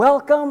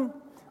Welcome.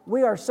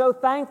 We are so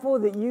thankful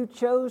that you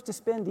chose to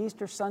spend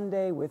Easter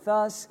Sunday with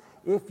us.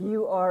 If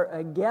you are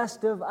a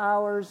guest of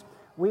ours,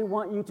 we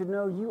want you to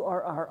know you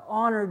are our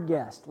honored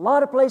guest. A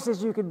lot of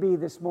places you could be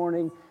this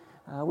morning.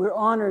 We're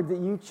honored that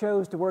you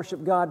chose to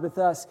worship God with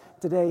us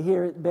today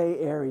here at Bay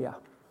Area.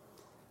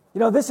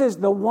 You know, this is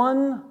the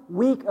one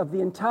week of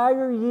the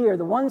entire year,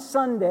 the one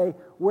Sunday,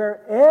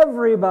 where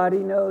everybody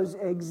knows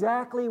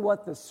exactly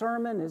what the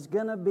sermon is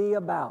going to be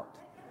about,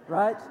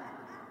 right?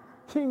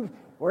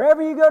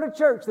 Wherever you go to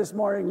church this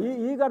morning,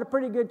 you got a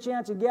pretty good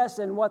chance of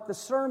guessing what the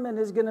sermon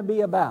is going to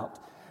be about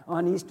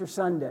on Easter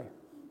Sunday.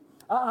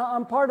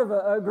 I'm part of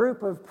a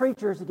group of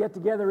preachers that get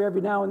together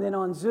every now and then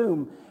on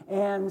Zoom,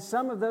 and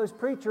some of those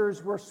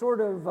preachers were sort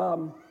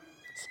of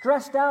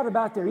stressed out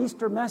about their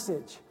Easter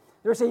message.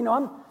 They were saying,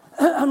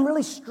 I'm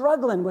really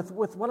struggling with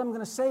what I'm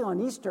going to say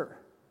on Easter.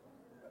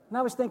 And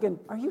I was thinking,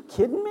 are you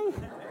kidding me?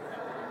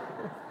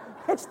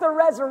 It's the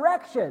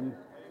resurrection.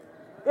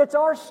 It's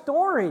our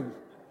story.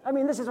 I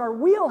mean, this is our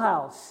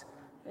wheelhouse.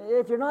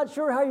 If you're not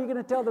sure how you're going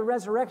to tell the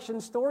resurrection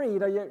story,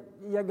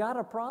 you got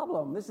a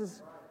problem. This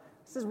is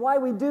why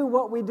we do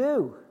what we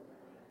do.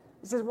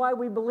 This is why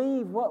we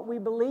believe what we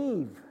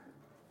believe.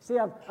 See,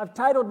 I've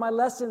titled my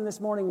lesson this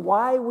morning,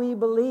 Why We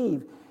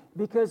Believe,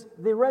 because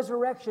the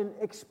resurrection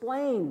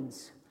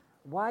explains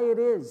why it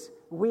is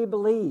we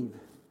believe.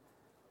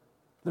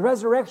 The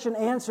resurrection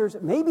answers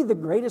maybe the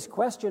greatest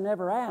question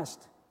ever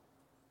asked.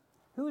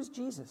 Who is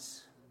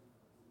Jesus?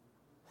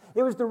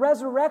 It was the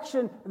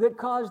resurrection that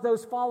caused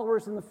those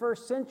followers in the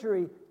first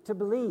century to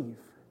believe.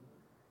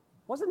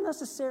 It wasn't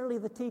necessarily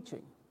the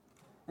teaching.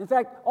 In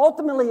fact,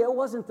 ultimately, it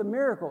wasn't the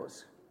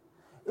miracles.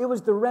 It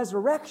was the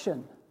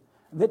resurrection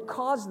that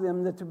caused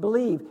them to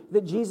believe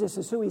that Jesus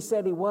is who He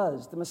said He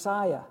was, the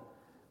Messiah,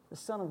 the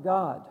Son of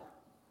God.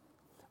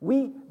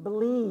 We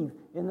believe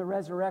in the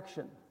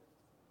resurrection.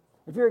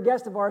 If you're a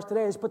guest of ours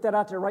today, let's put that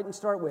out there right and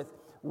start with.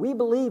 We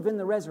believe in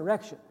the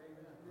resurrection.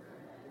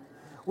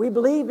 We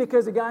believe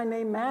because a guy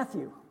named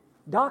Matthew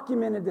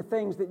documented the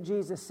things that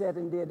Jesus said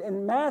and did.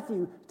 And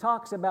Matthew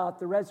talks about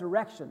the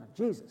resurrection of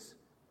Jesus.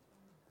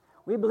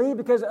 We believe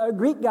because a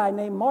Greek guy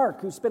named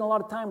Mark, who spent a lot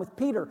of time with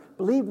Peter,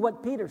 believed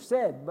what Peter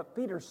said, what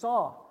Peter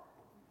saw.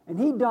 And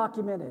he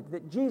documented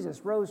that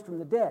Jesus rose from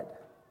the dead.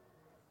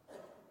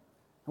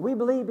 And we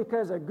believe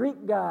because a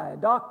Greek guy,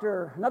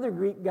 another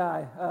Greek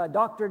guy, a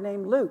doctor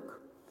named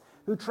Luke,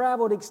 who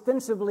traveled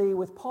extensively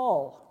with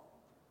Paul,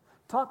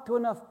 talked to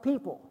enough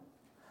people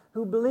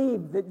who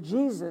believed that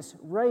Jesus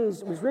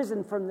was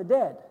risen from the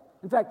dead.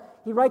 In fact,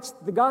 he writes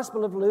the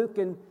Gospel of Luke,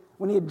 and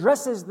when he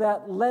addresses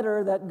that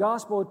letter, that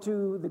gospel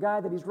to the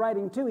guy that he's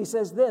writing to, he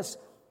says this,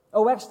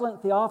 "O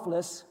excellent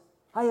Theophilus,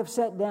 I have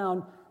set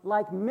down,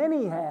 like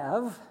many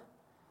have,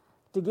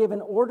 to give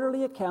an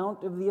orderly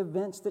account of the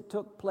events that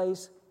took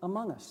place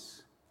among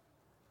us."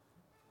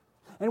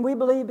 And we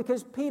believe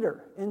because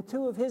Peter, in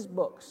 2 of his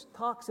books,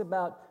 talks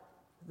about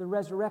the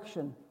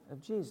resurrection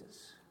of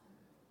Jesus.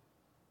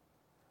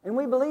 And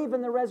we believe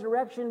in the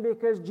resurrection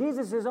because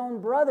Jesus'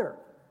 own brother,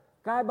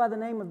 a guy by the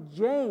name of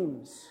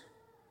James,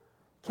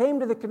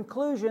 came to the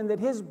conclusion that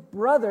his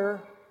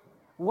brother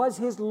was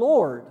his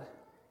Lord.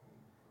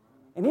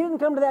 And he didn't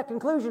come to that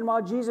conclusion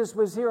while Jesus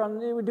was here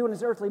doing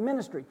his earthly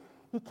ministry.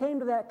 He came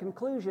to that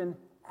conclusion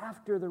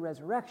after the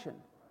resurrection.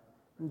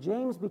 And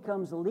James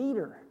becomes a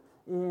leader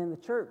in the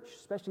church,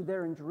 especially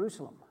there in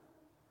Jerusalem.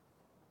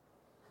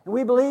 And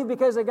we believe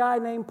because a guy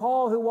named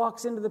Paul, who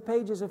walks into the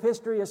pages of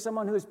history as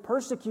someone who is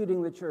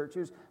persecuting the church,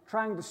 who's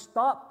trying to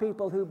stop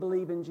people who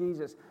believe in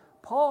Jesus,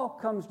 Paul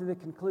comes to the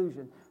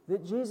conclusion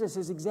that Jesus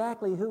is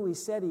exactly who He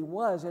said He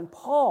was. And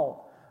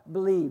Paul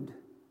believed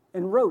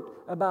and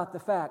wrote about the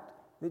fact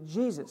that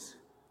Jesus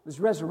was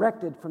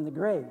resurrected from the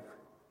grave.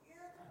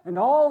 And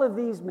all of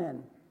these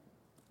men,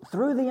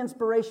 through the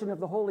inspiration of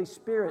the Holy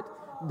Spirit,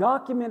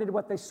 documented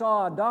what they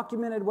saw,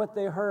 documented what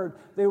they heard.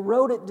 They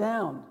wrote it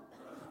down.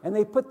 And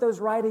they put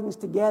those writings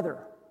together,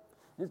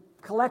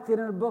 collected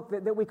in a book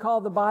that we call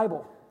the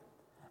Bible.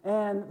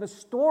 And the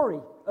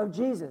story of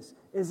Jesus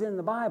is in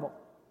the Bible.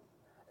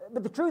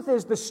 But the truth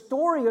is, the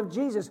story of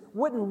Jesus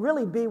wouldn't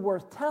really be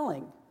worth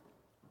telling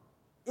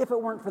if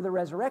it weren't for the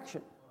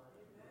resurrection.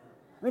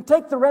 I mean,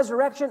 take the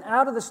resurrection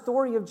out of the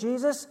story of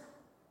Jesus,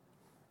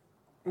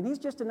 and He's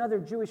just another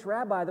Jewish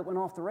rabbi that went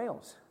off the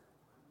rails.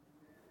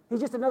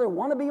 He's just another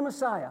wannabe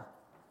Messiah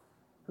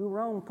who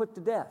Rome put to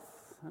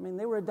death. I mean,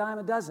 they were a dime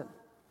a dozen.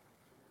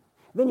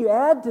 Then you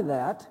add to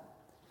that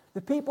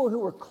the people who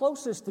were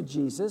closest to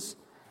Jesus,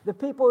 the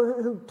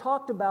people who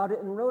talked about it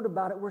and wrote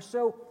about it were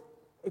so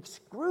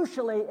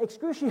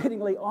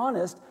excruciatingly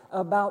honest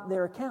about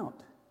their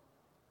account.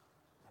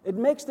 It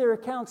makes their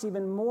accounts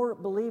even more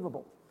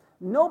believable.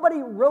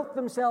 Nobody wrote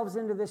themselves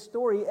into this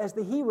story as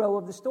the hero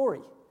of the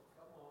story.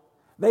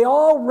 They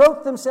all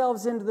wrote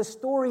themselves into the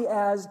story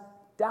as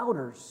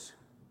doubters.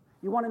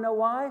 You want to know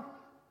why?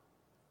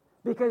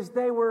 Because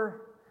they were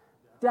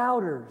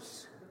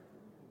doubters.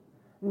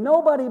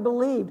 Nobody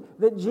believed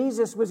that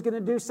Jesus was going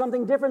to do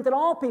something different than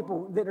all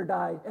people that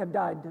have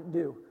died to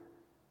do.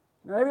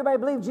 Now, everybody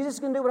believes Jesus is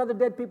going to do what other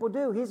dead people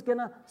do. He's going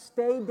to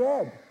stay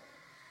dead.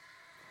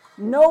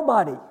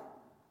 Nobody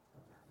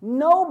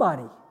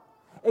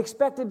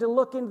expected to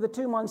look into the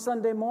tomb on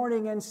Sunday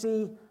morning and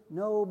see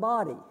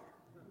nobody.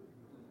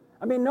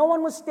 I mean, no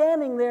one was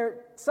standing there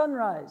at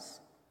sunrise,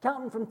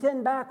 counting from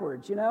 10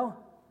 backwards,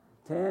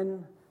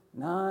 10,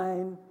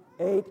 9,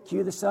 8,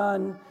 cue the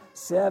sun,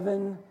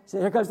 7, say,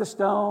 here comes the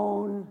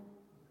stone.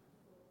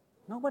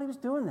 Nobody was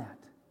doing that.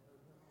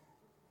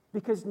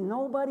 Because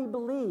nobody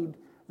believed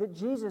that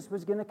Jesus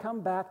was going to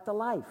come back to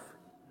life.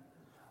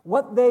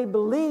 What they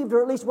believed,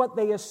 or at least what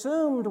they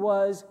assumed,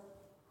 was,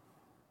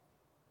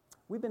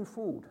 we've been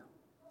fooled.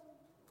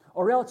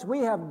 Or else we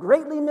have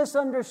greatly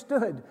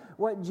misunderstood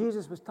what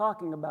Jesus was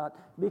talking about,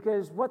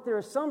 because what their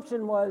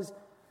assumption was,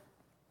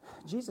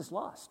 Jesus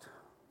lost.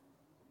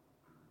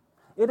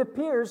 It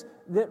appears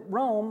that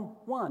Rome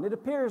won. It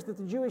appears that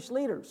the Jewish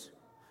leaders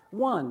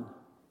won.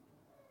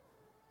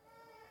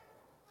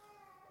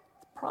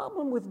 The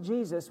problem with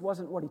Jesus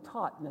wasn't what he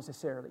taught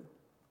necessarily.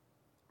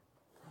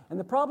 And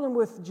the problem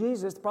with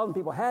Jesus, the problem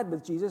people had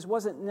with Jesus,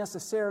 wasn't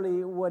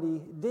necessarily what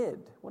he did.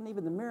 It wasn't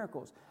even the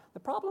miracles. The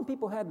problem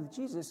people had with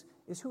Jesus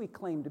is who he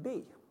claimed to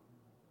be.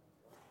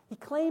 He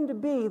claimed to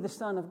be the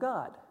Son of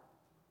God.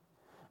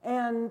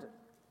 And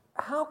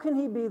how can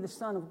he be the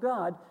Son of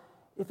God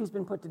if he's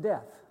been put to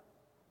death?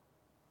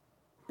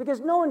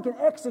 Because no one can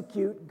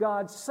execute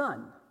God's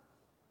Son.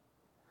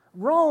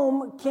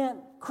 Rome can't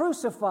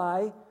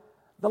crucify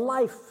the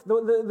life,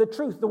 the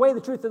truth, the way,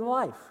 the truth, and the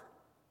life.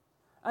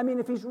 I mean,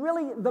 if he's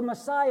really the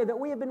Messiah that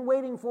we have been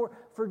waiting for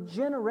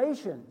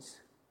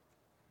generations,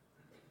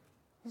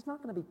 he's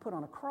not going to be put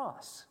on a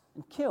cross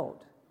and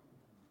killed.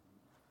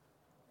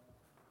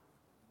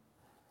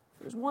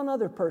 There's one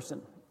other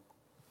person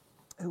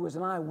who was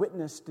an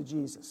eyewitness to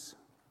Jesus.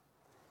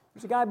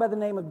 There's a guy by the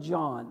name of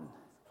John.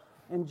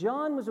 And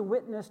John was a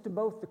witness to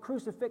both the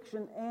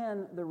crucifixion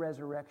and the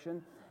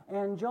resurrection.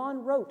 And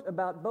John wrote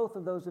about both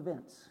of those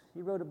events.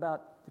 He wrote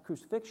about the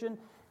crucifixion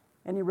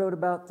and he wrote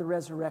about the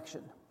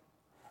resurrection.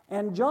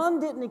 And John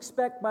didn't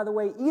expect, by the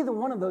way, either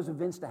one of those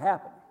events to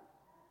happen.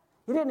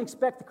 He didn't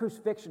expect the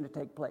crucifixion to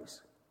take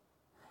place.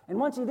 And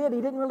once he did,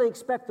 he didn't really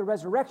expect the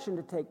resurrection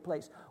to take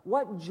place.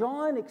 What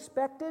John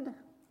expected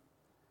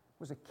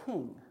was a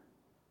king.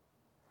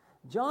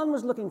 John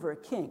was looking for a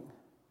king.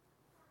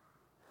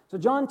 So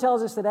John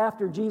tells us that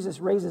after Jesus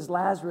raises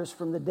Lazarus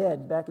from the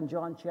dead, back in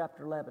John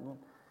chapter 11,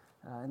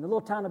 in the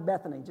little town of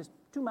Bethany, just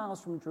 2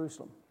 miles from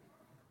Jerusalem,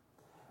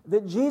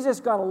 that Jesus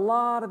got a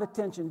lot of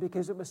attention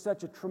because it was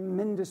such a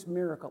tremendous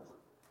miracle.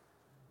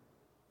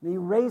 And he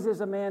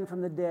raises a man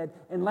from the dead,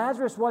 and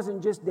Lazarus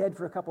wasn't just dead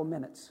for a couple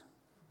minutes.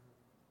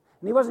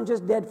 And he wasn't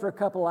just dead for a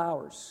couple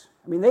hours.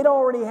 I mean, they'd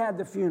already had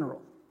the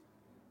funeral.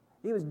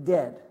 He was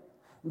dead.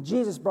 And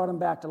Jesus brought him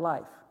back to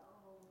life.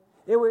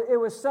 It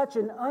was such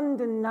an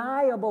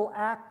undeniable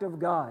act of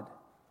God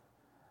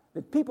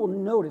that people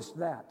noticed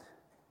that.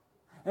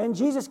 And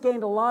Jesus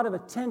gained a lot of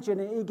attention,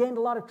 and he gained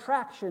a lot of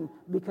traction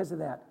because of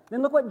that.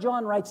 Then look what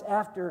John writes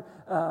after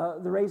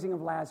the raising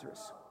of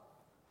Lazarus.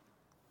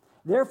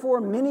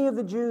 Therefore, many of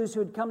the Jews who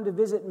had come to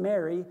visit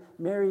Mary,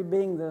 Mary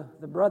being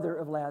the brother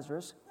of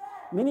Lazarus,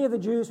 many of the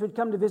Jews who had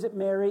come to visit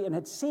Mary and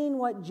had seen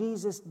what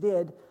Jesus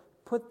did,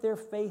 put their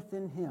faith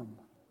in him.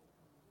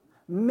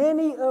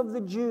 Many of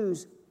the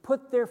Jews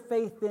put their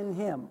faith in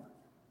him.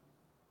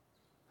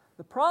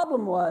 The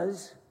problem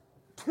was,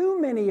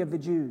 too many of the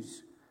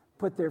Jews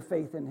put their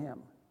faith in him.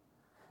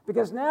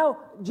 Because now,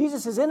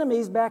 Jesus'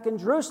 enemies back in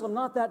Jerusalem,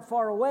 not that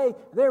far away,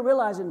 they're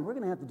realizing we're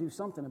going to have to do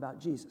something about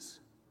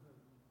Jesus.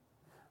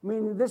 I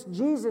mean, this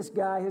Jesus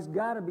guy has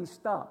got to be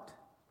stopped.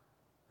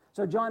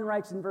 So John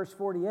writes in verse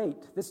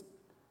 48, this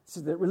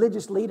is the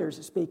religious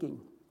leaders speaking.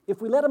 If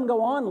we let him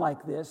go on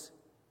like this,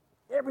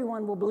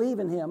 everyone will believe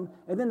in him,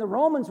 and then the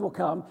Romans will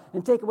come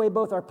and take away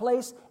both our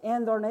place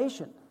and our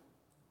nation.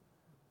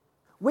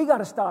 We got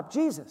to stop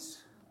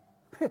Jesus.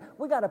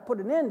 We got to put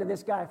an end to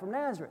this guy from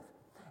Nazareth.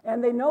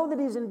 And they know that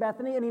he's in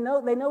Bethany, and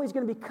they know he's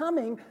going to be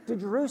coming to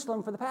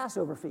Jerusalem for the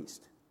Passover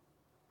feast.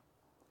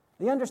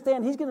 They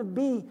understand he's going to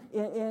be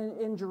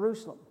in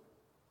Jerusalem.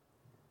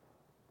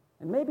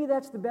 And maybe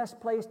that's the best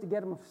place to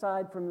get him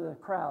aside from the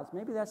crowds.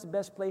 Maybe that's the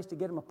best place to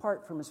get him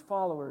apart from his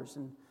followers.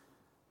 And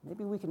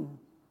maybe we can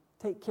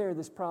take care of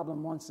this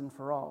problem once and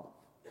for all.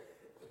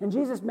 And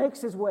Jesus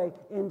makes his way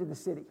into the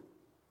city.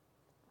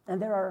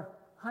 And there are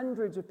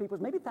hundreds of people,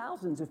 maybe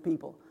thousands of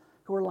people,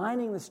 who are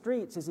lining the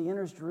streets as he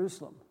enters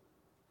Jerusalem,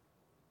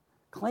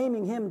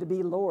 claiming him to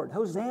be Lord.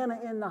 Hosanna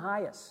in the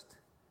highest,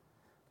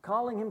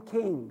 calling him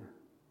king.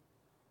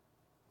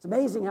 It's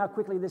amazing how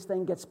quickly this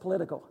thing gets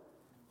political.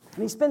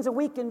 And he spends a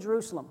week in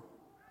Jerusalem.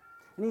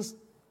 And he's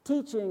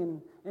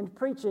teaching and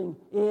preaching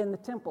in the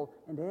temple.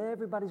 And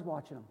everybody's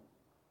watching him.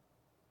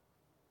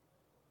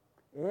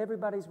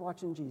 Everybody's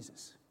watching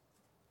Jesus.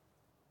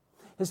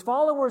 His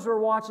followers are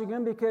watching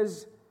him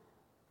because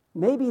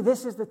maybe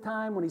this is the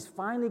time when he's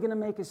finally going to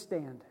make his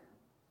stand.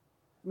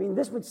 I mean,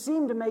 this would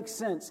seem to make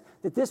sense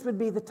that this would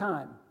be the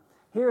time.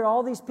 Here are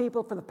all these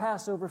people for the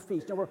Passover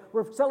feast. Now,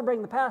 we're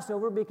celebrating the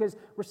Passover because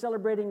we're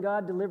celebrating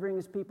God delivering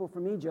His people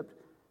from Egypt.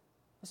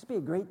 This would be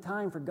a great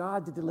time for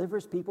God to deliver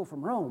His people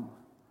from Rome.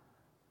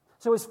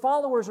 So His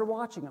followers are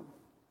watching Him.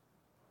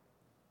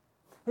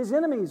 His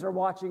enemies are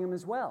watching Him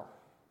as well.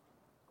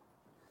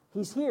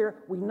 He's here.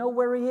 We know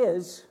where He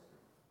is.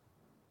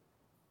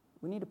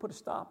 We need to put a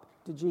stop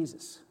to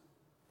Jesus.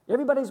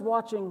 Everybody's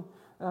watching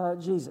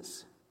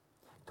Jesus.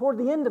 Toward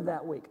the end of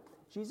that week,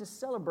 Jesus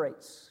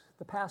celebrates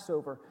the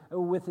Passover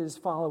with His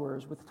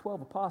followers, with the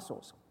 12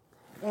 apostles.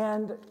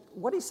 And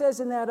what He says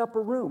in that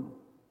upper room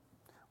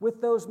with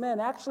those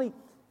men actually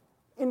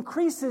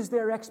increases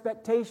their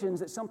expectations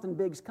that something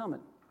big's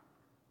coming.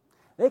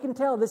 They can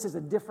tell this is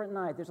a different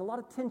night. There's a lot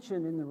of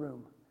tension in the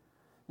room.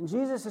 And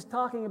Jesus is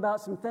talking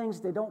about some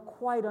things they don't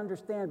quite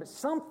understand, but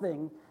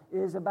something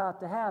is about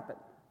to happen.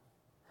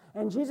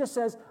 And Jesus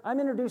says, I'm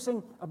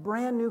introducing a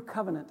brand new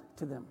covenant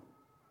to them.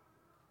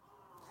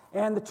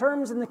 And the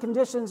terms and the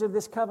conditions of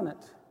this covenant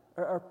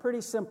are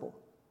pretty simple.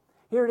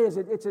 Here it is.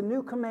 It's a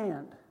new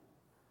command.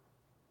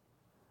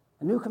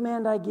 A new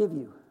command I give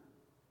you.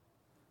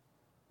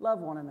 Love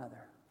one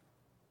another.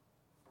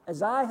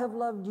 As I have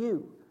loved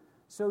you,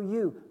 so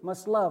you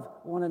must love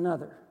one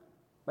another.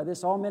 By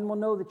this all men will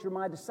know that you're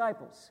my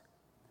disciples,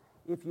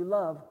 if you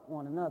love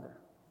one another.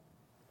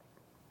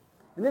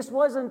 And this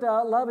wasn't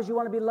love as you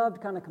want to be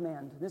loved kind of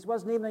command. This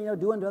wasn't even,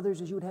 do unto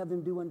others as you would have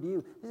them do unto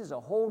you. This is a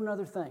whole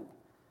other thing.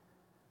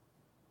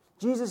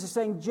 Jesus is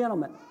saying,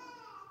 gentlemen,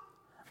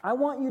 I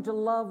want you to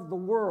love the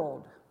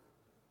world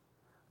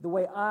the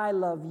way I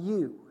love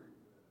you.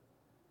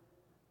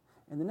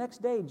 And the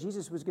next day,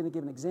 Jesus was going to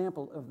give an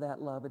example of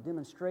that love, a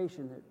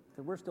demonstration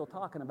that we're still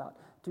talking about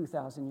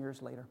 2,000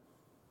 years later.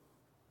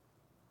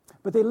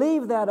 But they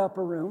leave that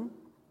upper room,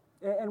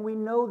 and we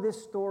know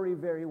this story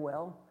very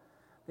well.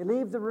 They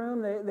leave the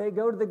room, they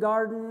go to the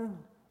garden,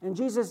 and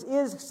Jesus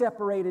is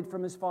separated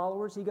from His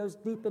followers. He goes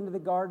deep into the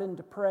garden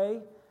to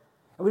pray.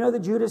 And we know that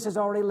Judas has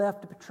already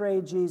left to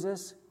betray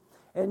Jesus.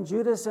 And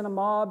Judas and a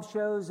mob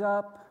shows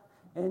up,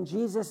 and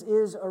Jesus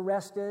is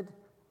arrested.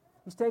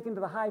 He's taken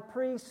to the high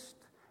priest,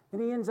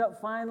 and he ends up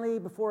finally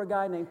before a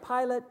guy named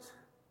Pilate,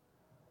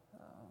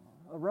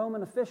 a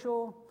Roman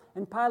official.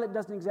 And Pilate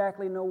doesn't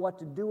exactly know what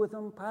to do with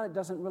him. Pilate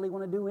doesn't really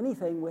want to do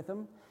anything with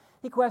him.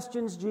 He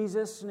questions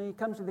Jesus, and he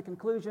comes to the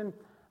conclusion,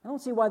 I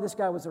don't see why this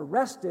guy was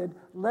arrested,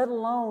 let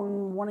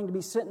alone wanting to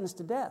be sentenced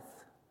to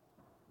death.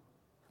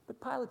 But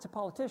Pilate's a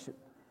politician,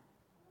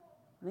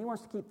 and he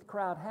wants to keep the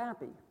crowd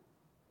happy.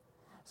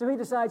 So he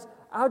decides,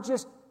 I'll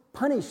just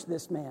punish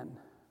this man.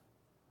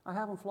 I'll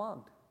have him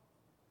flogged.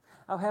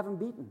 I'll have him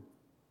beaten.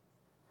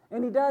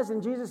 And he does,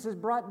 and Jesus is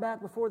brought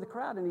back before the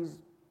crowd, and he's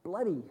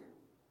bloody,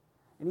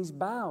 and he's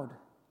bowed.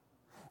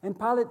 And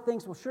Pilate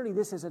thinks, well, surely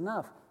this is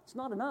enough. It's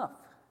not enough.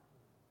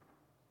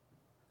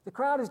 The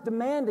crowd is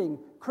demanding,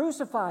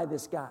 crucify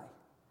this guy.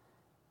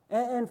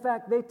 And in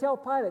fact, they tell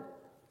Pilate,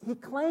 he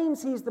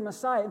claims he's the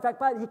Messiah. In fact,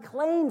 Pilate, he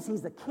claims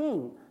he's the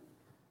king.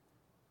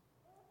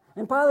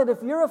 And Pilate,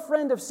 if you're a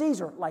friend of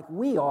Caesar, like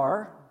we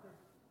are,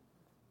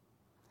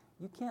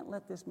 you can't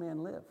let this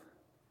man live.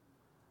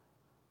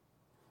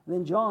 And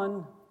then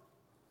John,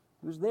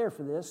 who's there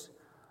for this,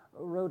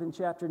 wrote in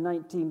chapter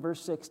 19,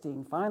 verse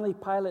 16, finally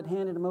Pilate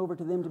handed him over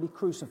to them to be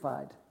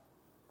crucified.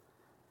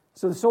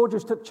 So the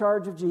soldiers took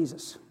charge of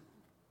Jesus.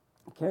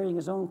 Carrying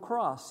his own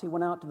cross, he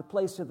went out to the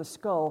place of the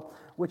skull,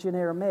 which in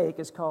Aramaic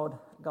is called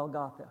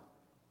Golgotha.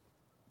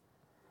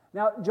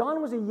 Now, John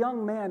was a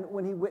young man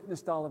when he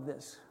witnessed all of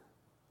this.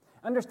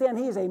 Understand,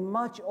 he is a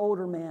much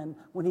older man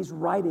when he's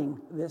writing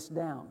this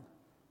down.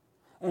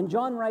 And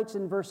John writes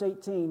in verse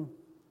 18,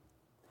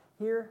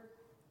 here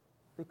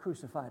they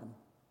crucified him.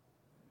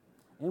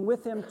 And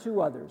with him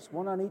 2 others,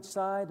 one on each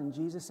side and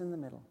Jesus in the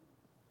middle.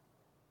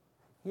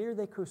 Here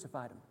they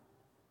crucified him.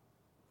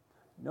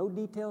 No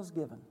details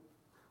given,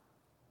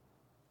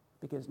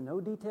 because no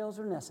details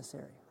are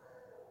necessary.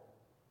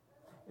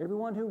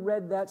 Everyone who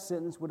read that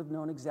sentence would have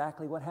known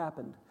exactly what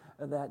happened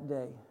that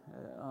day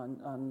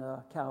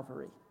on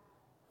Calvary.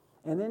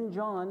 And then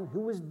John,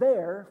 who was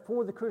there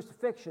for the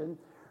crucifixion,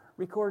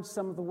 records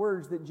some of the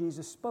words that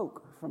Jesus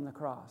spoke from the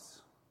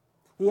cross.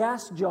 He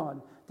asked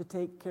John to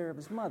take care of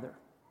his mother.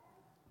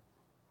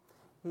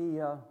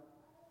 He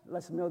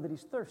lets him know that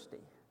he's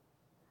thirsty.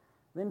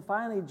 Then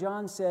finally,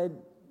 John said,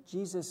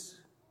 Jesus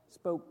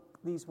spoke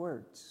these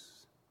words.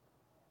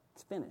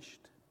 It's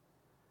finished.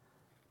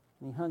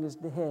 And he hung his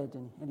head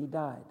and he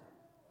died.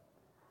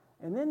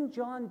 And then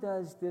John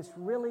does this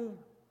really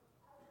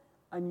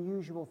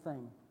unusual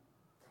thing.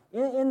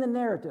 In the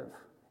narrative,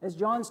 as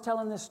John's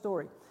telling this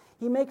story,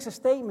 he makes a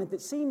statement that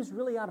seems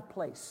really out of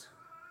place.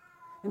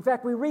 In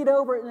fact, we read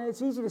over it and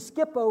it's easy to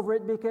skip over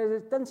it because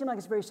it doesn't seem like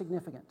it's very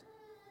significant.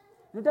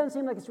 And it doesn't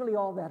seem like it's really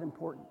all that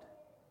important.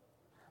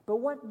 But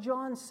what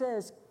John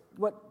says,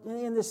 what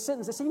in this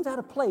sentence that seems out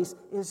of place,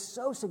 is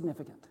so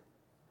significant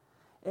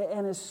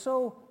and is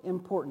so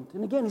important.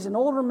 And again, he's an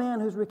older man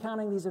who's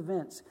recounting these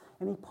events,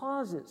 and he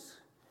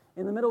pauses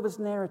in the middle of his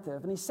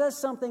narrative, and he says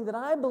something that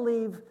I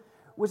believe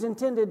was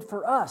intended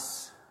for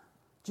us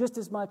just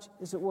as much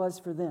as it was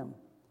for them.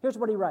 Here's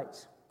what he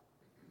writes.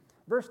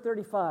 Verse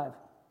 35.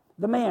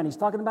 The man, he's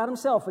talking about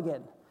himself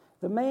again.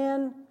 The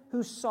man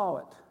who saw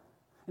it.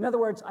 In other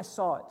words, I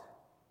saw it.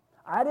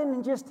 I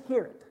didn't just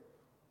hear it.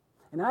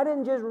 And I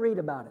didn't just read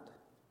about it.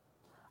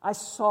 I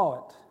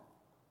saw it.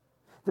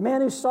 The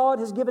man who saw it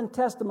has given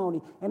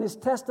testimony, and his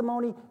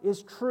testimony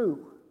is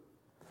true.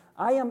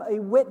 I am a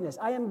witness.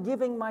 I am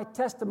giving my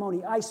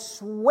testimony. I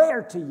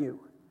swear to you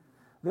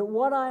that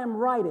what I am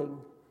writing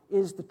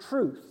is the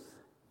truth.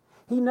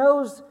 He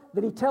knows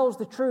that he tells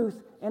the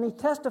truth, and he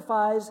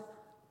testifies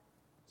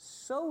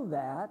so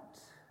that,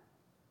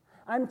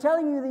 I'm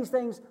telling you these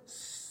things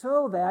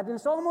so that, and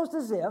it's almost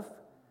as if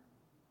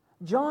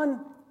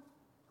John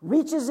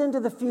reaches into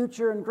the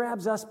future and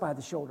grabs us by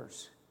the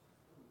shoulders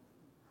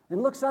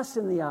and looks us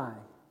in the eye.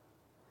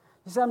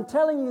 He says, I'm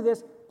telling you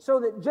this so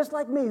that, just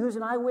like me, who's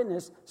an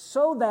eyewitness,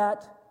 so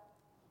that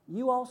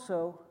you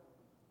also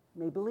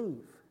may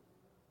believe.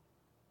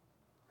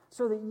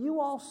 So that you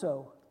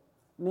also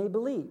may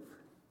believe.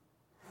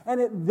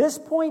 And at this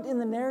point in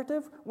the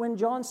narrative, when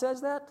John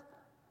says that,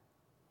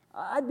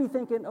 I'd be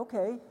thinking,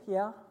 okay,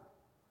 yeah,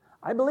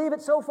 I believe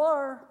it so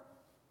far.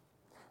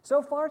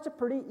 So far, it's a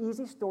pretty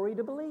easy story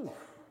to believe.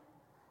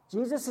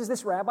 Jesus is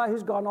this rabbi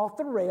who's gone off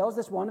the rails,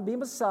 this wannabe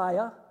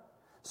Messiah.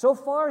 So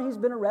far, he's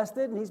been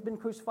arrested and he's been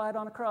crucified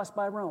on a cross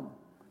by Rome.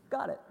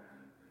 Got it.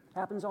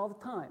 Happens all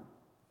the time.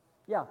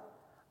 Yeah,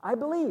 I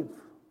believe.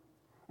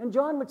 And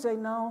John would say,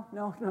 no,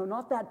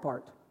 not that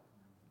part.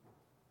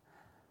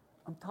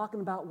 I'm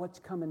talking about what's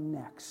coming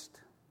next.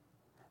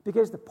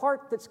 Because the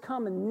part that's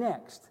coming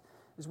next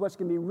is what's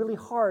going to be really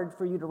hard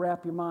for you to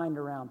wrap your mind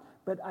around.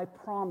 But I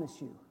promise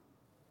you,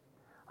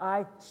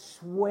 I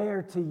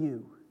swear to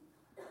you,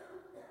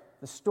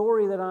 the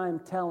story that I'm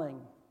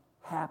telling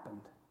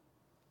happened.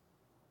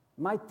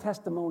 My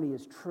testimony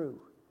is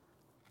true.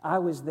 I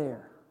was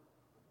there.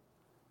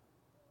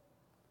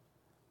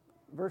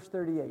 Verse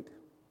 38.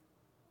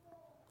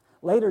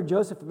 Later,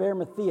 Joseph of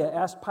Arimathea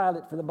asked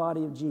Pilate for the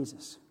body of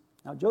Jesus.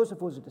 Now,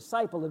 Joseph was a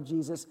disciple of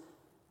Jesus,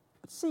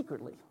 but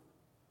secretly,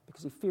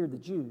 because he feared the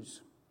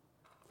Jews.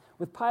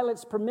 With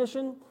Pilate's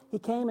permission, he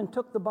came and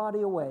took the body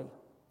away.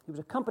 He was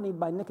accompanied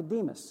by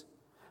Nicodemus,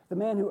 the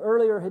man who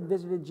earlier had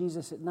visited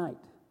Jesus at night.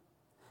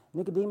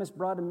 Nicodemus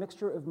brought a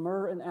mixture of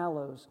myrrh and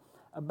aloes,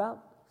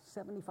 about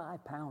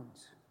 75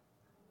 pounds.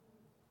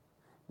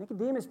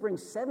 Nicodemus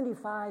brings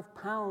 75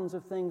 pounds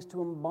of things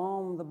to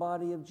embalm the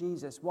body of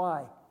Jesus.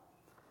 Why?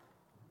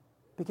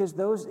 Because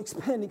those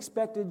men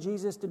expected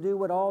Jesus to do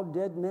what all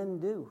dead men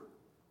do.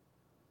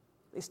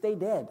 They stay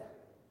dead.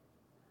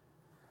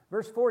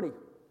 Verse 40.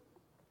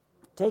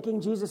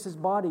 Taking Jesus'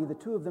 body, the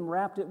two of them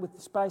wrapped it with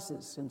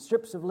spices and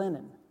strips of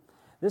linen.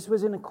 This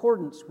was in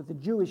accordance with the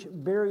Jewish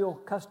burial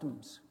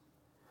customs.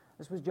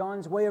 This was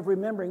John's way of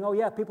remembering, oh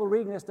yeah, people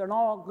reading this, they're not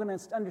all going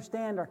to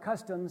understand our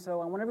customs, so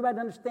I want everybody to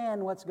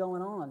understand what's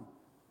going on.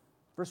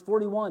 Verse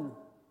 41.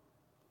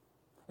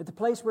 At the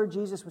place where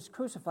Jesus was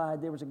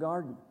crucified, there was a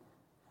garden.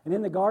 And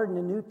in the garden,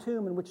 a new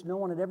tomb in which no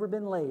one had ever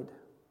been laid.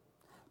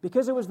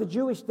 Because it was the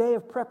Jewish day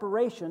of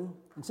preparation,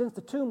 and since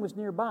the tomb was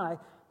nearby,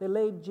 they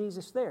laid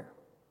Jesus there.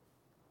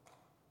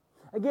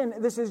 Again,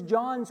 this is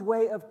John's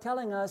way of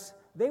telling us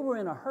they were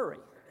in a hurry.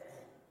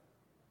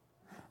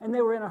 And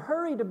they were in a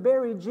hurry to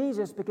bury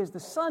Jesus because the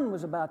sun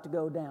was about to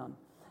go down.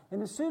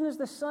 And as soon as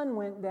the sun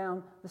went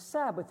down, the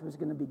Sabbath was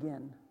going to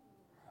begin.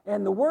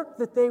 And the work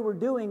that they were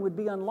doing would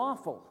be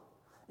unlawful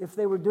if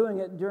they were doing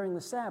it during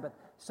the Sabbath.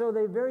 So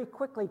they very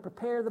quickly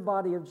prepare the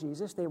body of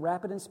Jesus. They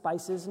wrap it in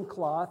spices and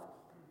cloth,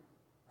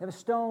 have a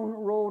stone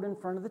rolled in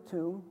front of the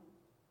tomb,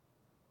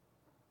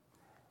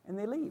 and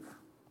they leave.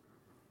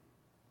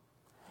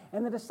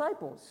 And the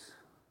disciples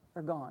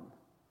are gone.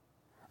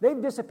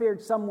 They've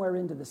disappeared somewhere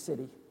into the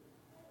city.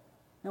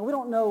 Now, we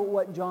don't know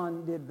what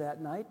John did that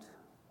night.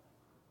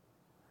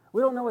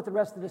 We don't know what the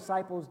rest of the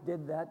disciples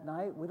did that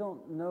night. We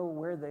don't know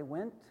where they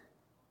went.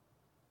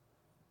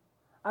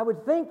 I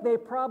would think they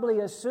probably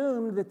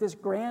assumed that this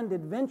grand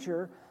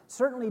adventure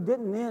certainly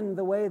didn't end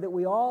the way that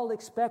we all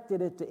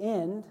expected it to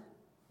end.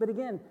 But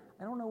again,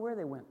 I don't know where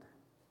they went.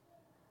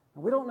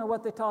 We don't know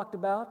what they talked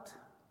about.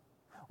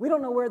 We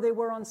don't know where they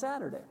were on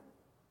Saturday.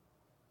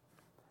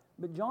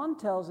 But John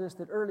tells us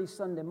that early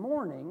Sunday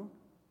morning,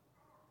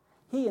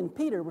 he and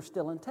Peter were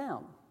still in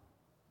town.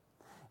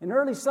 And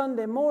early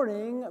Sunday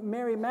morning,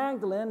 Mary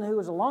Magdalene, who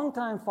was a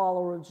longtime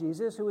follower of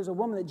Jesus, who was a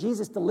woman that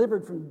Jesus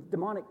delivered from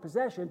demonic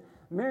possession,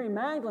 Mary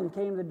Magdalene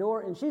came to the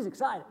door and she's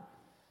excited.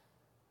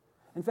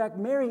 In fact,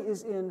 Mary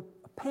is in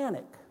a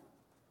panic.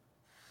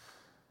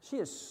 She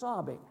is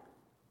sobbing.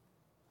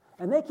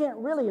 And they can't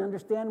really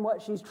understand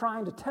what she's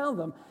trying to tell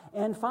them.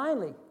 And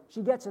finally,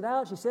 she gets it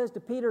out. She says to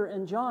Peter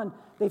and John,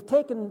 they've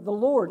taken the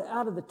Lord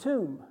out of the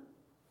tomb.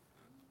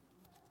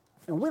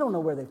 And we don't know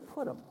where they've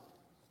put him.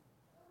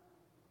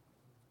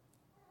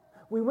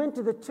 We went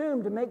to the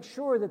tomb to make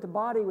sure that the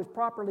body was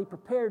properly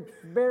prepared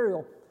for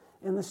burial,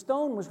 and the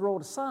stone was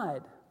rolled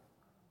aside.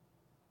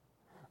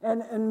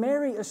 And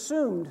Mary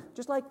assumed,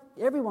 just like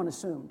everyone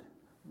assumed,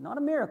 not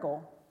a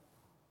miracle,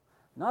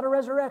 not a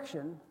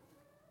resurrection,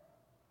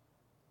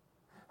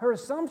 Her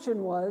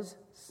assumption was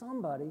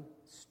somebody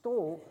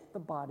stole the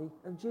body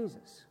of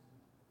Jesus.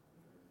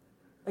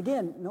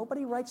 Again,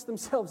 nobody writes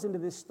themselves into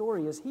this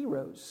story as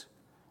heroes.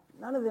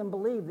 None of them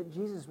believed that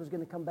Jesus was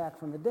going to come back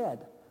from the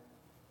dead.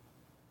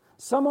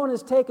 Someone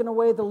has taken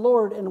away the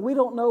Lord, and we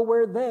don't know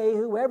where they,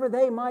 whoever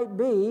they might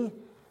be,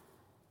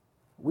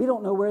 we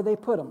don't know where they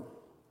put him.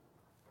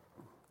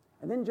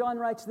 And then John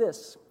writes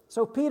this.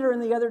 So Peter and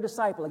the other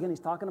disciple, again, he's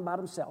talking about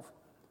himself,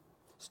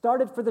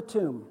 started for the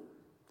tomb.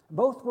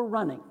 Both were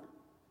running,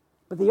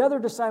 but the other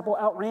disciple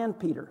outran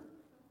Peter.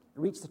 He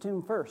reached the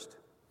tomb first.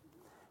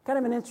 Kind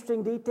of an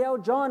interesting detail.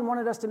 John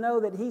wanted us to know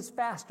that he's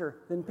faster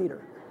than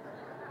Peter.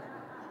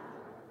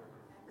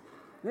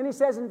 Then he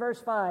says in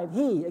verse 5,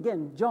 he,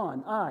 again,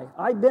 John,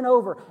 I bent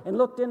over and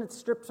looked in at the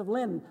strips of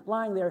linen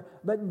lying there,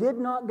 but did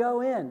not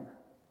go in.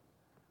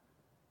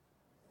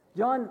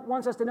 John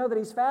wants us to know that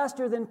he's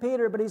faster than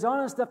Peter, but he's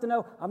honest enough to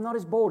know, I'm not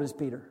as bold as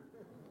Peter.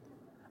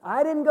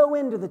 I didn't go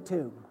into the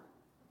tomb.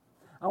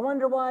 I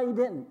wonder why he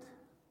didn't.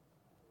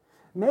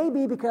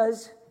 Maybe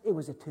because it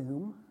was a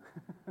tomb.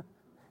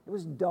 It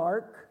was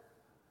dark.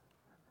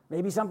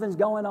 Maybe something's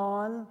going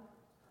on.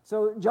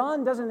 So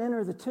John doesn't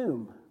enter the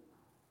tomb.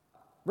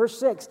 Verse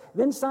 6,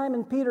 then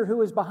Simon Peter, who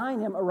was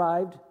behind him,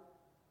 arrived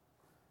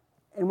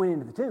and went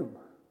into the tomb.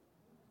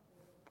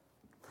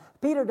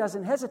 Peter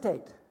doesn't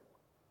hesitate.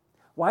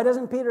 Why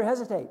doesn't Peter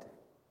hesitate?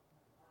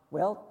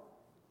 Well,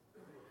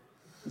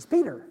 he's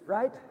Peter,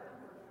 right?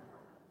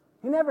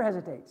 He never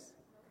hesitates.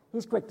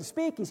 He's quick to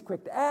speak, he's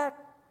quick to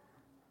act,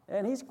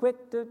 and he's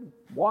quick to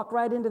walk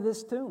right into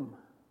this tomb.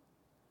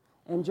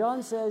 And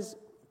John says,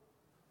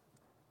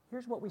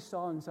 here's what we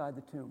saw inside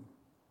the tomb.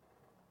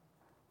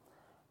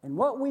 And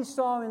what we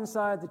saw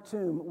inside the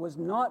tomb was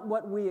not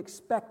what we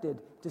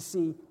expected to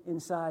see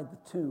inside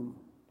the tomb.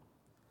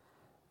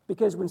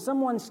 Because when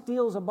someone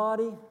steals a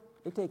body,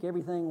 they take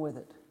everything with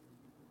it.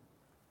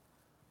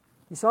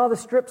 He saw the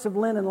strips of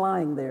linen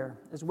lying there,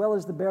 as well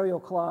as the burial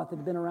cloth that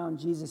had been around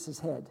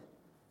Jesus' head.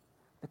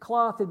 The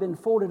cloth had been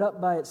folded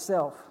up by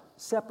itself,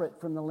 separate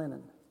from the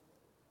linen.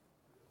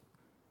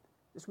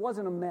 This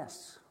wasn't a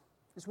mess.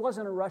 This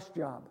wasn't a rush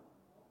job.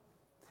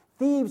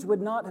 Thieves would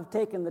not have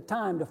taken the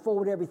time to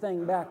fold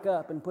everything back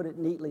up and put it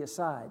neatly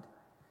aside.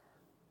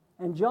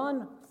 And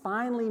John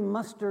finally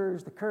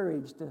musters the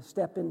courage to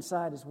step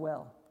inside as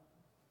well.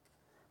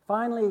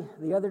 Finally,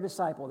 the other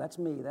disciple, that's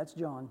me, that's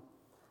John.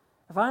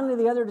 Finally,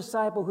 the other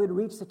disciple who had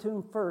reached the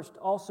tomb first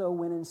also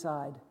went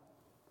inside.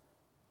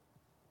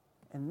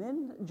 And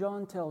then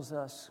John tells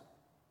us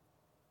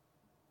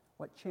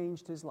what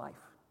changed his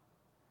life.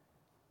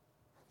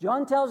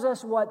 John tells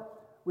us what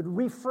would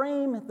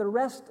reframe the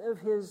rest of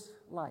his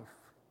life.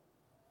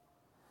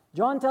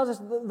 John tells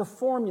us the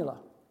formula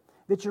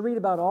that you read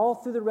about all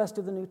through the rest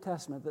of the New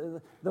Testament,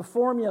 the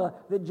formula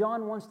that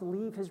John wants to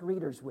leave his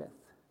readers with,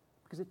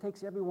 because it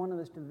takes every one of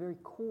us to the very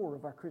core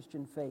of our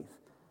Christian faith.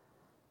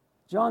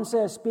 John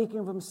says, speaking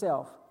of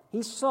himself,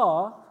 he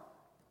saw,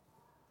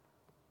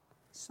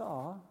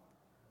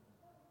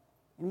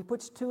 and he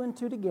puts two and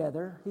two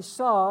together. He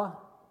saw,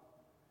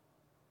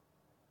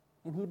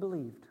 and he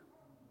believed.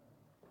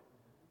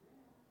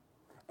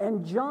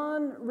 And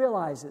John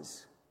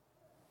realizes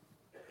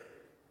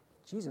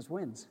Jesus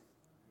wins.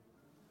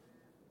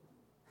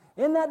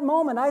 In that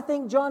moment, I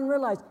think John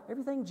realized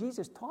everything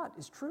Jesus taught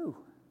is true.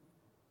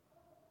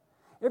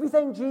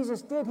 Everything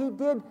Jesus did, he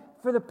did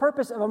for the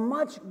purpose of a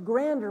much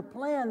grander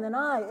plan than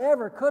I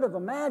ever could have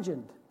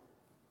imagined.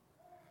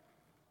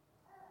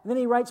 And then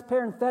he writes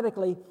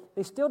parenthetically,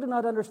 they still do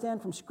not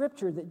understand from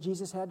Scripture that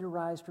Jesus had to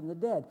rise from the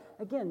dead.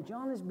 Again,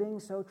 John is being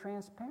so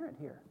transparent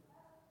here.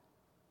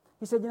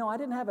 He said, I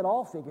didn't have it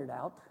all figured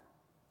out.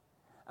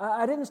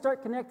 I didn't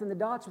start connecting the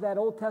dots with that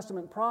Old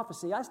Testament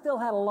prophecy. I still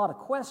had a lot of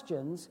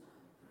questions,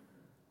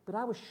 but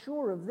I was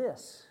sure of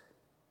this.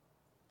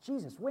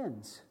 Jesus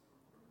wins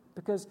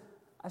because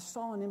I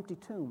saw an empty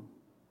tomb,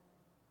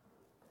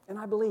 and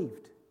I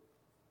believed.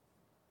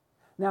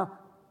 Now,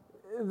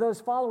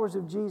 those followers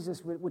of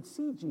Jesus would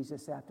see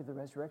Jesus after the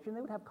resurrection. They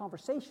would have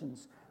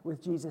conversations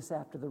with Jesus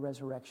after the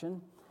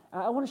resurrection.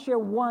 I want to share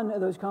one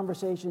of those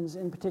conversations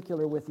in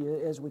particular with you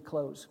as we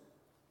close.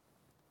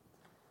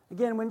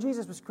 Again, when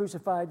Jesus was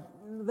crucified,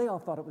 they all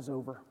thought it was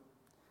over.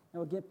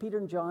 Again, Peter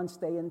and John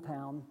stay in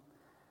town.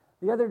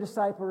 The other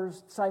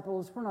disciples,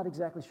 we're not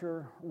exactly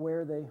sure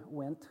where they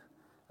went,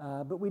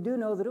 but we do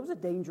know that it was a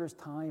dangerous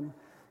time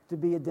to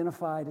be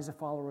identified as a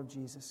follower of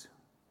Jesus.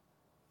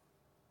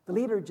 The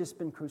leader had just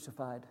been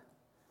crucified.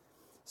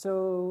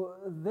 So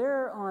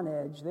they're on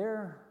edge.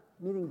 They're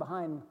meeting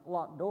behind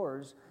locked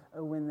doors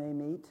when they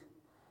meet.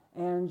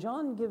 And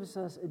John gives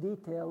us a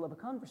detail of a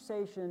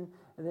conversation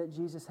that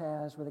Jesus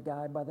has with a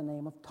guy by the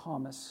name of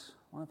Thomas,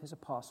 one of his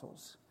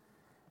apostles.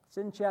 It's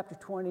in chapter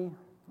 20.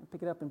 We'll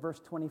pick it up in verse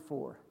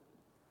 24.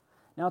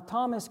 Now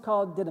Thomas,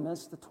 called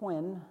Didymus, the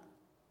twin,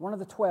 one of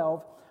the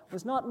 12,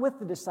 was not with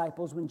the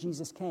disciples when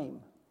Jesus came.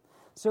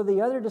 So the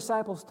other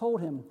disciples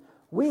told him,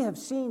 "We have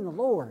seen the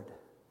Lord."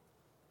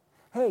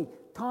 Hey,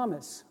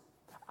 Thomas,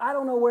 I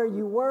don't know where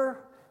you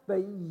were, but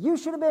you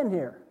should have been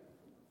here.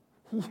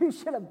 You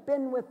should have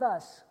been with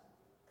us.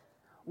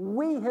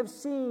 We have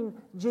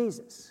seen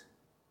Jesus.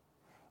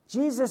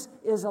 Jesus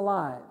is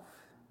alive.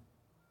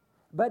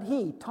 But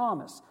he,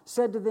 Thomas,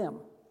 said to them,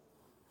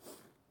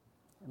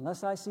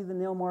 unless I see the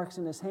nail marks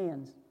in his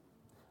hands,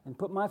 and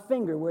put my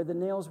finger where the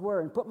nails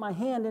were, and put my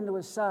hand into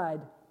his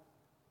side,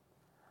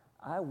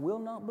 I will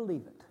not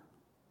believe it.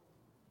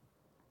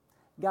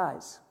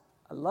 Guys,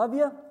 I love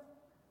you,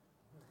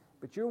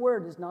 but your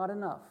word is not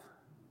enough.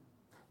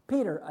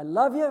 Peter, I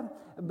love you,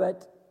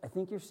 but I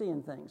think you're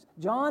seeing things.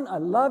 John, I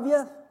love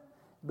you,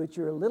 but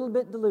you're a little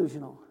bit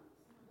delusional.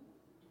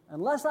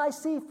 Unless I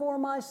see for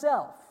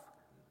myself,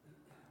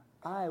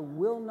 I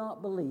will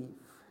not believe.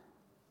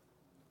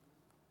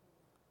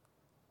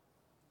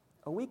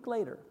 A week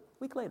later,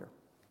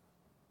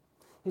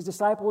 his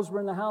disciples were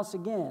in the house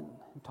again,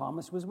 and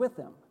Thomas was with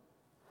them.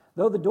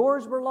 Though the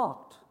doors were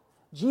locked,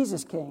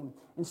 Jesus came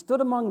and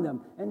stood among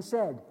them and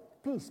said,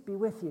 "Peace be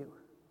with you."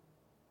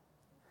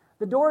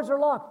 The doors are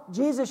locked.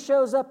 Jesus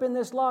shows up in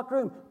this locked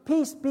room.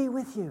 "Peace be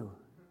with you."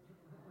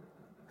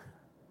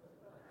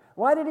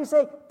 Why did he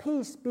say,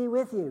 "Peace be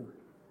with you"?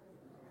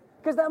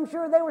 Because I'm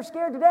sure they were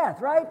scared to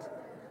death, right?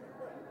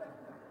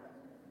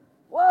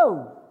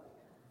 Whoa!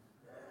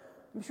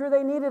 I'm sure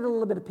they needed a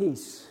little bit of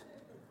peace.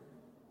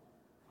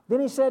 Then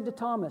he said to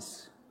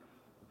Thomas,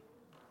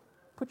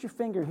 "Put your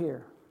finger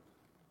here.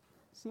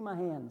 See my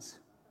hands.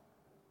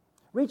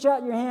 Reach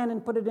out your hand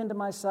and put it into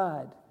my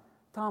side."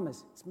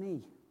 "Thomas, it's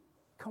me.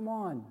 Come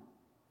on.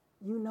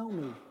 You know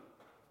me.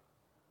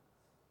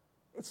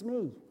 It's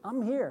me.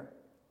 I'm here.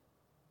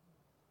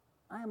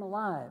 I am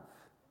alive."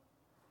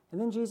 And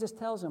then Jesus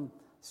tells him,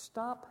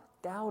 "Stop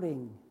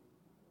doubting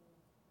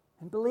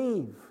and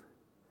believe."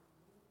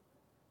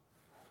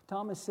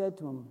 Thomas said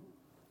to him,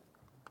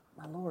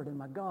 "My Lord and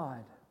my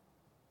God."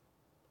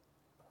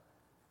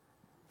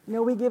 You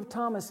know, we give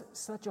Thomas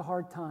such a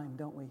hard time,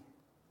 don't we?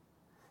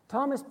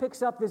 Thomas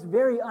picks up this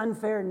very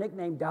unfair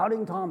nickname,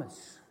 Doubting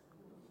Thomas.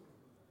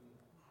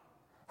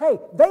 Hey,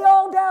 they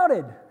all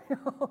doubted.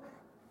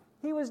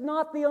 He was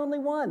not the only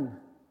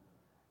one.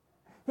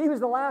 He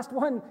was the last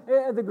one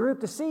of the group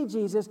to see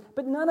Jesus,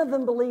 but none of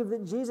them believed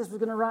that Jesus was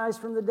going to rise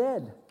from the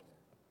dead.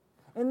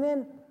 And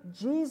then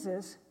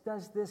Jesus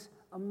does this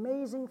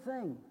amazing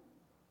thing.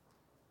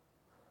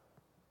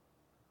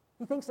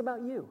 He thinks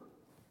about you.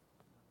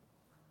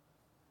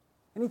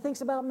 And he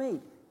thinks about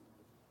me.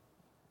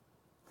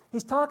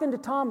 He's talking to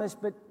Thomas,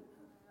 but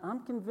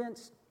I'm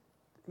convinced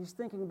he's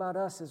thinking about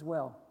us as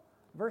well.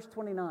 Verse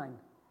 29.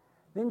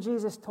 Then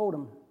Jesus told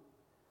him,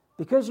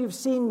 "Because you've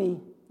seen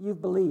me, you've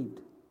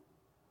believed.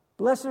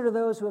 Blessed are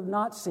those who have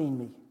not seen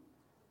me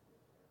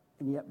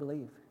and yet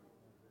believe."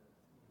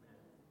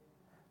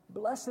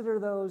 Blessed are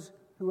those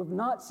who have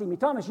not seen me.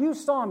 Thomas, you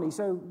saw me,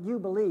 so you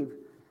believe.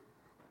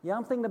 Yeah,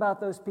 I'm thinking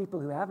about those people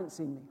who haven't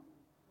seen me.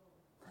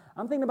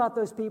 I'm thinking about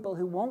those people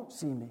who won't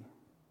see me.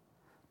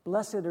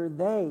 Blessed are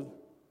they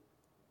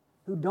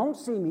who don't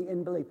see me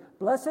and believe.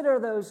 Blessed are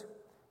those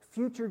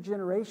future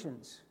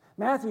generations.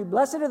 Matthew,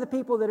 blessed are the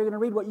people that are going to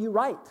read what you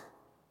write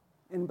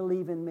and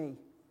believe in me.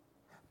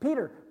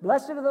 Peter,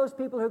 blessed are those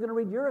people who are going to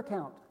read your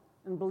account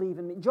and believe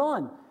in me.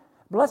 John,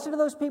 blessed are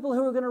those people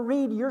who are going to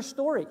read your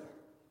story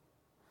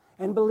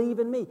and believe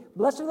in me.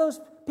 Blessed are those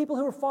people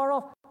who are far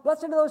off.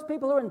 Blessed are those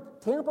people who are in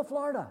Tampa,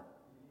 Florida,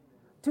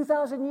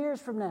 2,000 years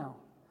from now,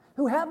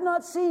 who have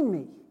not seen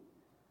me,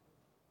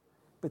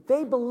 but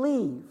they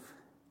believe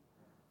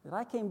that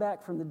I came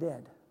back from the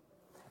dead.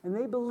 And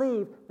they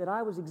believe that I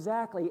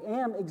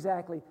am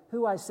exactly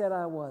who I said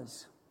I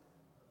was.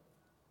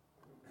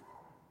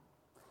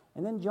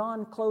 And then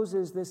John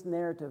closes this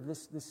narrative,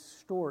 this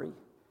story,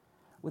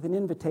 with an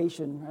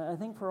invitation, I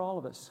think, for all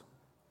of us.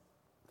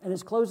 And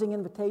his closing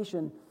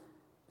invitation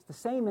is the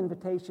same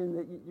invitation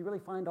that you really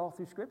find all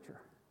through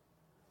Scripture.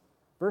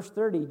 Verse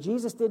 30,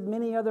 Jesus did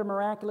many other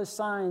miraculous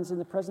signs in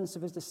the presence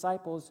of his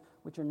disciples,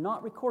 which are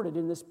not recorded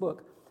in this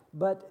book,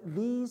 but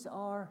these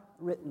are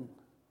written.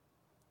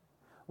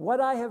 What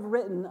I have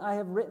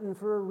written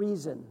for a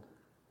reason.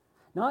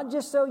 Not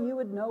just so you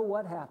would know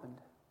what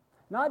happened.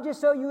 Not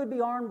just so you would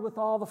be armed with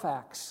all the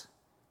facts.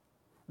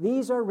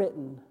 These are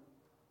written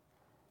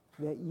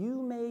that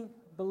you may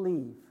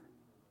believe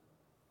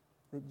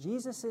that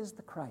Jesus is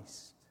the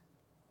Christ,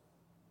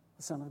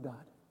 the Son of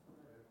God.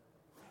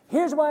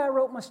 Here's why I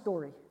wrote my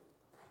story.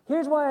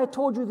 Here's why I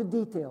told you the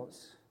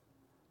details.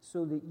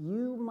 So that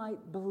you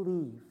might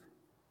believe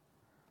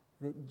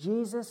that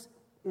Jesus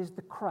is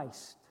the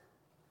Christ,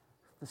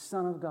 the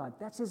Son of God.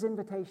 That's his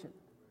invitation.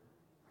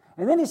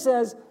 And then he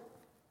says,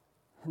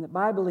 and that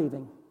by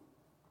believing,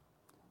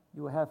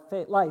 you will have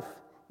life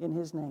in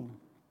his name.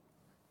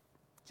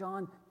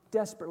 John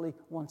desperately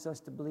wants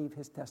us to believe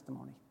his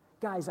testimony.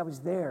 Guys, I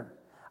was there.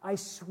 I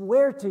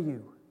swear to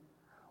you,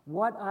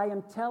 what I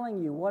am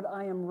telling you, what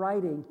I am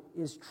writing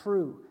is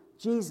true.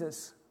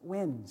 Jesus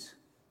wins.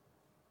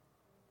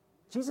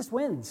 Jesus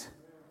wins.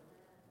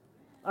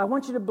 I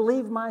want you to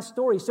believe my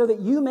story so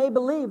that you may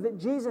believe that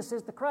Jesus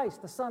is the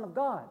Christ, the Son of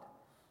God.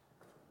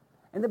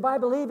 And that by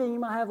believing you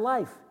might have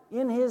life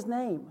in his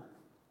name.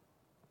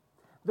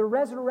 The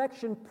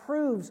resurrection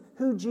proves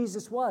who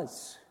Jesus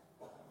was.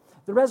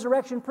 The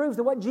resurrection proves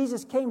that what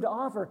Jesus came to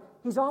offer,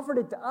 He's offered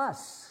it to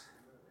us.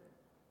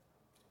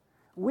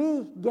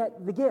 We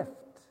get the gift.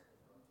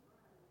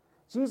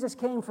 Jesus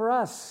came for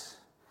us.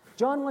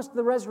 John wants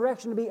the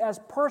resurrection to be as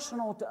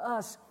personal to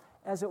us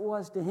as it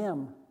was to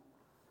Him.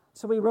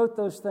 So He wrote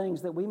those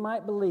things that we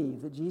might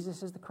believe that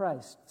Jesus is the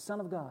Christ, the Son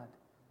of God.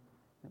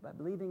 That by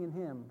believing in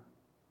Him,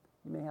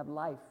 you may have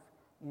life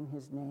in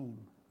His name.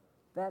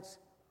 That's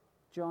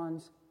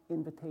John's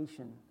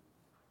invitation.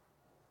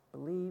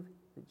 Believe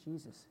that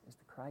Jesus is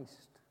the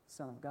Christ, the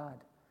Son of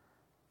God.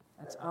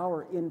 That's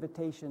our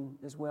invitation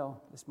as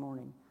well this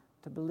morning,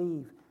 to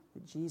believe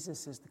that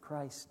Jesus is the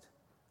Christ,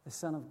 the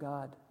Son of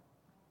God.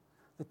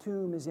 The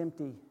tomb is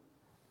empty.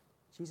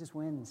 Jesus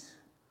wins.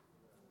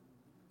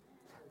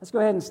 Let's go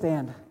ahead and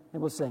stand,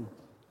 and we'll sing.